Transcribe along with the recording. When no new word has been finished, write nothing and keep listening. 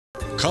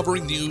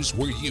Covering news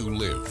where you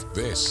live.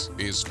 This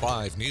is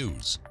 5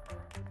 News.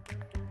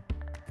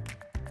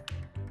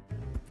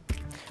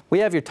 We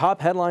have your top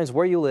headlines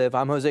where you live.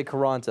 I'm Jose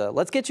Carranza.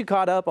 Let's get you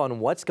caught up on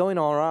what's going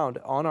on around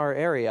our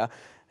area.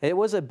 It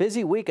was a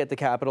busy week at the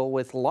Capitol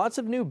with lots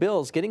of new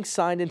bills getting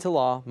signed into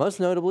law, most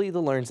notably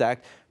the LEARNS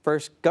Act.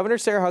 First, Governor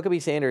Sarah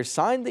Huckabee Sanders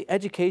signed the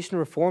education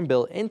reform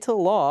bill into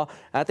law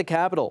at the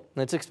Capitol.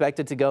 It's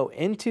expected to go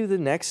into the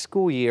next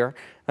school year.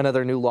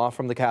 Another new law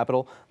from the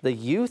Capitol, the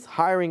Youth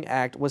Hiring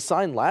Act, was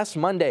signed last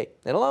Monday.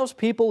 It allows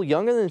people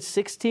younger than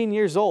 16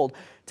 years old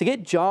to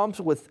get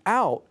jobs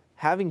without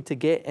having to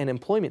get an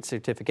employment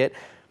certificate.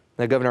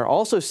 The governor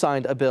also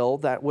signed a bill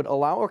that would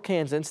allow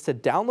Arkansans to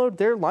download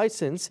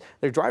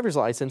their driver's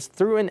license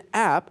through an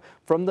app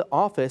from the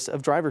Office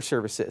of Driver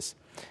Services.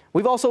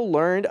 We've also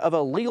learned of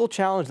a legal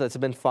challenge that's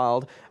been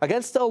filed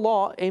against a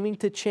law aiming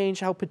to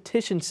change how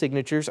petition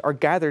signatures are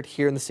gathered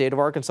here in the state of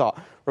Arkansas.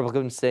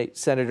 Republican State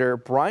Senator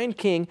Brian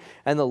King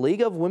and the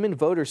League of Women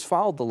Voters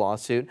filed the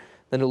lawsuit.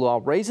 The new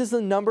law raises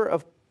the number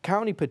of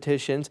county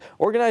petitions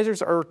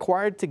organizers are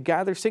required to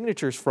gather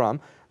signatures from.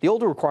 The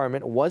older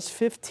requirement was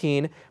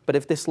 15, but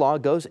if this law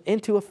goes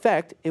into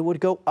effect, it would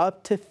go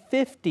up to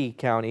 50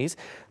 counties.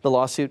 The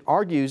lawsuit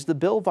argues the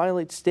bill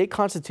violates state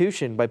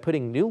constitution by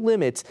putting new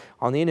limits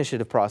on the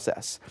initiative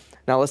process.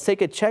 Now let's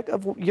take a check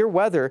of your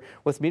weather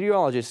with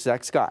meteorologist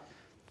Zach Scott.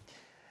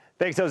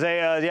 Thanks,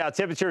 Jose. Yeah,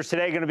 temperatures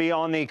today going to be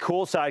on the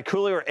cool side.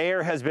 Cooler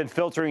air has been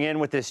filtering in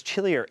with this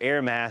chillier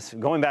air mass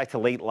going back to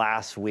late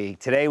last week.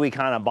 Today we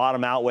kind of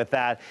bottom out with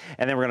that,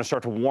 and then we're going to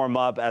start to warm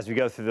up as we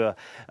go through the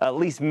at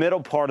least middle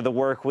part of the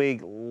work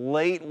week.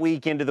 Late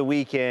week into the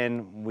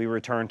weekend, we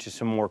return to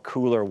some more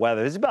cooler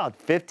weather. This is about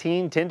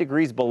 10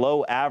 degrees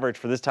below average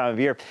for this time of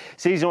year.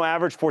 Seasonal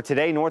average for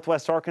today,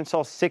 Northwest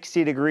Arkansas,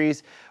 60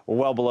 degrees. We're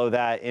well below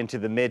that into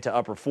the mid to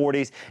upper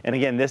 40s. And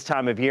again, this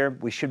time of year,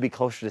 we should be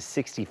closer to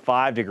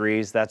 65 degrees.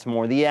 That's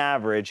more the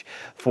average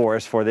for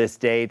us for this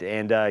date.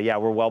 And yeah,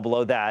 we're well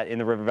below that in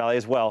the River Valley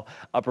as well.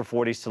 Upper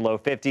 40s to low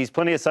 50s.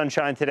 Plenty of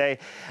sunshine today.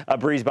 A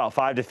breeze about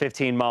 5 to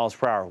 15 miles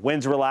per hour.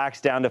 Winds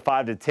relaxed down to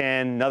 5 to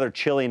 10. Another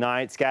chilly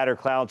night. Scattered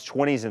clouds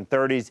 20s and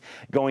 30s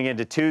going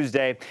into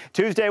Tuesday.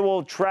 Tuesday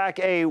will track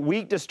a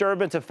weak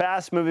disturbance, a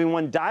fast moving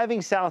one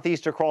diving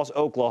southeast across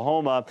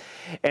Oklahoma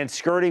and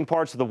skirting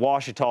parts of the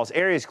Ouachitas.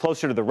 Areas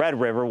closer to the Red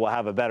River will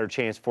have a better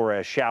chance for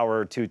a shower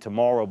or two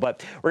tomorrow.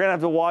 But we're going to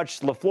have to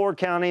watch LaFleur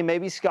County,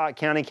 maybe Scott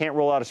County. Can't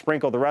rule out a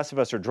sprinkle. The rest of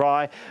us are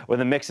dry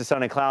with a mix of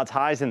sun and clouds.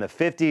 Highs in the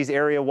 50s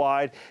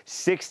area-wide,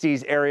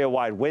 60s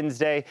area-wide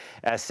Wednesday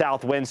as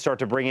south winds start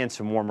to bring in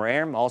some warmer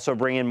air. Also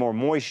bring in more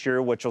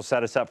moisture, which will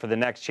set us up for the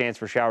next chance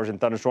for showers and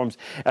thunderstorms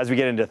as we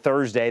get into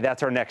Thursday.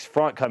 That's our next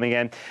front coming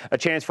in. A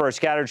chance for a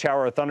scattered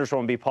shower or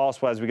thunderstorm to be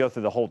possible as we go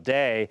through the whole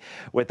day,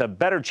 with a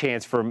better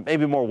chance for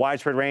maybe more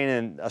widespread rain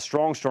and a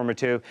strong storm or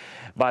two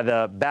by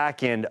the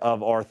back end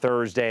of our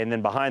Thursday. And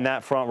then behind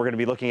that front, we're going to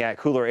be looking at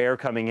cooler air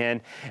coming in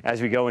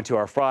as we go into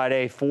our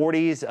Friday.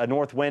 40s, a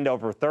north wind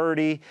over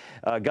 30,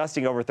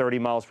 gusting over 30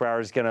 miles per hour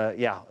is going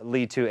to,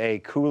 lead to a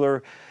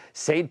cooler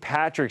St.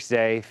 Patrick's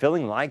Day,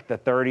 feeling like the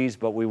 30s,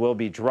 but we will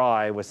be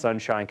dry with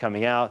sunshine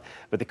coming out.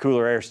 But the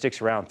cooler air sticks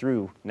around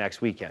through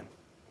next weekend.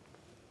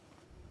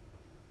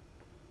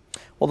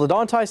 Well, the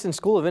Don Tyson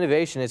School of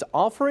Innovation is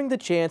offering the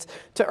chance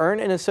to earn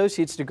an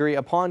associate's degree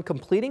upon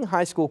completing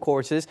high school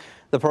courses.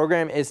 The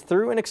program is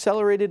through an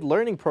accelerated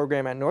learning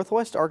program at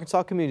Northwest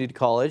Arkansas Community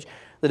College.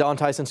 The Don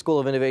Tyson School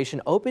of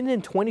Innovation opened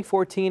in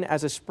 2014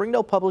 as a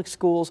Springdale Public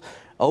Schools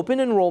open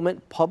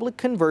enrollment public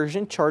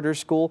conversion charter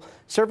school,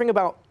 serving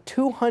about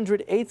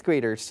 200 8th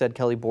graders, said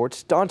Kelly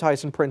Bortz, Don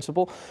Tyson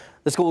principal.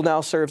 The school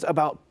now serves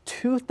about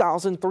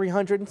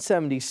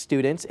 2,370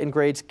 students in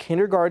grades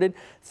kindergarten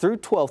through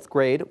 12th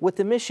grade with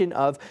the mission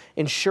of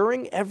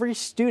ensuring every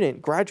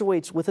student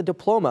graduates with a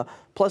diploma,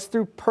 plus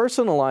through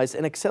personalized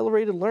and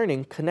accelerated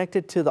learning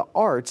connected to the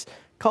arts,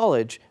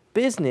 college,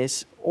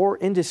 business, or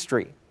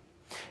industry.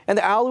 And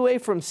the alleyway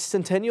from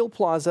Centennial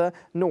Plaza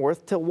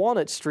north to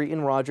Walnut Street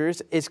in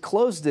Rogers is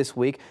closed this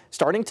week,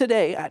 starting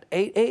today at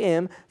 8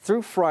 a.m.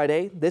 through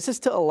Friday. This is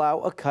to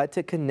allow a cut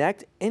to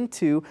connect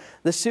into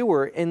the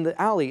sewer in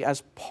the alley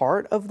as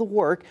part of the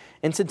work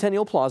in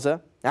Centennial Plaza.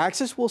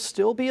 Access will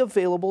still be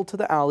available to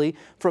the alley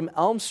from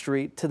Elm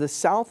Street to the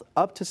south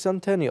up to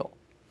Centennial.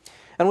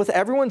 And with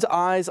everyone's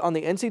eyes on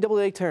the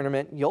NCAA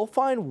tournament, you'll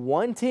find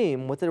one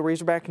team with a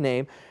Razorback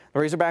name. The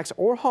Razorbacks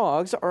or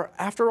Hogs are,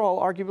 after all,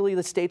 arguably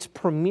the state's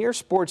premier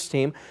sports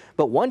team,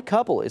 but one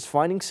couple is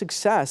finding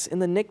success in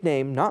the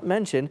nickname not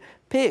mentioned,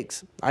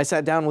 Pigs. I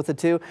sat down with the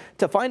two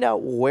to find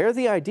out where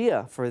the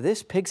idea for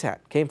this Pigs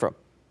hat came from.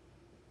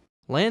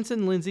 Lance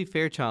and Lindsay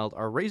Fairchild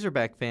are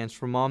Razorback fans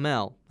from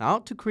Maumelle,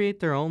 out to create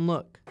their own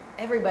look.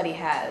 Everybody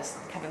has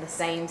kind of the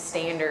same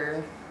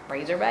standard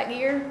Razorback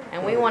gear,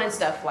 and we wanted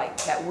stuff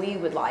like that we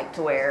would like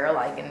to wear,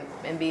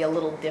 and be a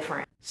little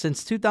different.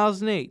 Since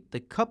 2008, the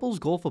couple's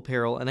golf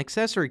apparel and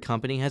accessory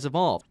company has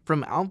evolved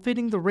from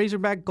outfitting the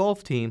Razorback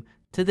golf team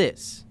to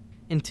this.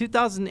 In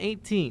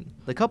 2018,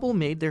 the couple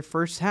made their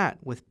first hat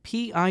with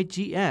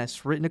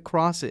PIGS written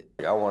across it.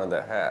 I wanted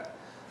that hat.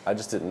 I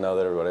just didn't know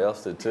that everybody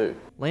else did too.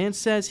 Lance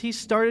says he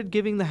started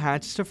giving the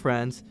hats to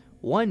friends,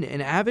 one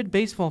an avid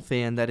baseball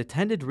fan that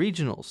attended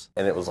regionals.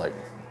 And it was like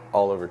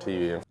all over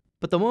TV.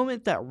 But the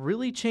moment that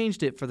really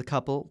changed it for the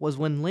couple was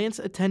when Lance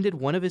attended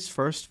one of his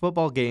first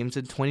football games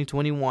in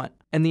 2021.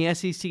 In the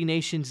SEC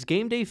Nation's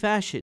game day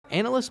fashion,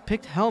 analysts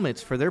picked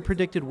helmets for their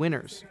predicted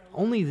winners.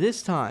 Only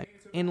this time,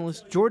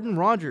 analyst Jordan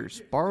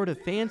Rogers borrowed a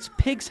fan's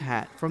pig's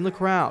hat from the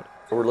crowd.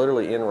 We're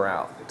literally en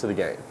route to the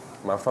game.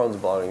 My phone's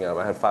blowing up.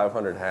 I had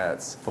 500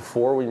 hats.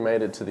 Before we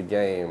made it to the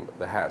game,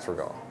 the hats were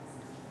gone.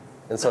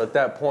 And so at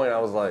that point, I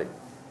was like,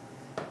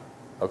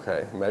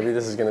 okay, maybe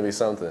this is going to be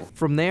something.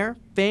 From there,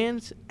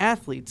 fans,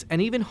 athletes,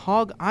 and even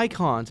hog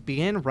icons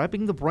began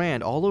repping the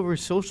brand all over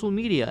social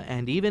media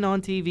and even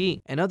on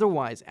TV. An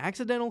otherwise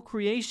accidental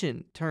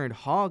creation turned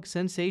hog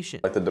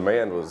sensation. Like, the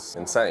demand was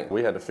insane.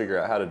 We had to figure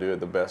out how to do it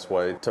the best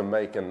way to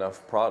make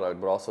enough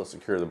product, but also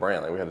secure the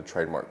brand. Like, we had to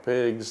trademark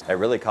pigs. It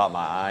really caught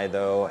my eye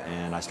though,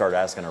 and I started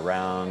asking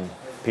around.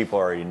 People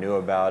already knew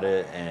about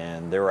it,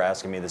 and they were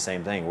asking me the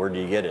same thing. Where do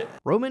you get it?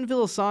 Roman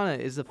Villasana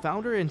is the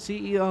founder and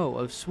CEO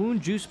of Swoon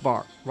Juice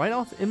Bar, right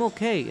off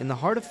MLK in the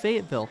heart of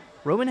Fayetteville.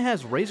 Roman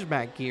has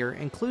Razorback gear,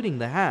 including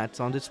the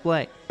hats, on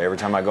display. Every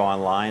time I go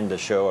online to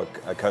show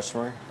a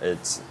customer,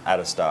 it's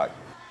out of stock.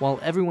 While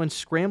everyone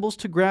scrambles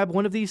to grab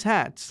one of these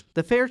hats,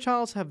 the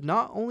Fairchilds have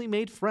not only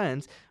made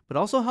friends, but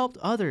also helped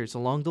others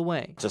along the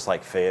way. Just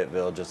like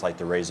Fayetteville, just like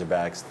the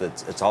Razorbacks,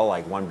 it's all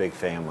like one big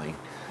family.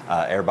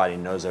 Everybody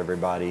knows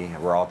everybody.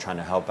 We're all trying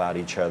to help out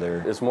each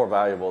other. It's more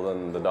valuable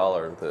than the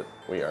dollar that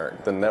we earn.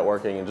 The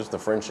networking and just the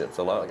friendships.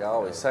 So like I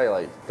always say,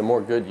 like, the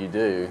more good you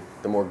do,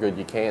 the more good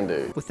you can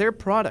do. With their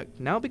product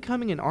now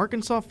becoming an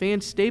Arkansas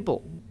fan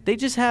staple, they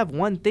just have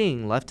one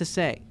thing left to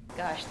say.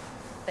 Gosh,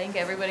 thank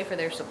everybody for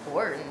their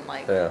support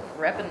and Yeah.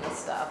 repping this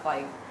stuff.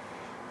 I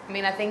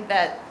mean, I think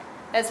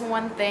that's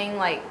one thing.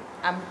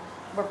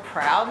 We're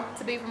proud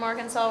to be from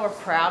Arkansas. We're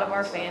proud of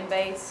our fan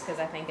base because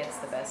I think it's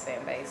the best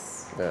fan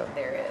base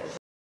there is.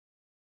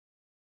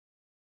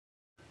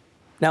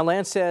 Now,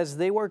 Lance says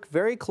they work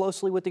very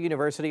closely with the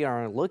university and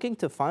are looking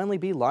to finally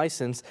be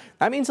licensed.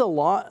 That means a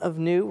lot of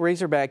new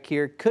Razorback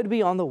gear could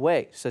be on the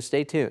way, so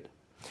stay tuned.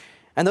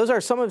 And those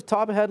are some of the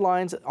top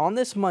headlines on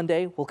this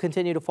Monday. We'll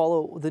continue to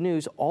follow the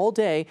news all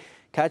day.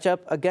 Catch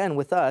up again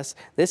with us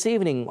this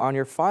evening on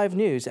your 5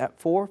 News at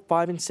 4,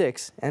 5, and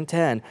 6, and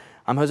 10.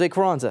 I'm Jose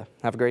Carranza.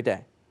 Have a great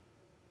day.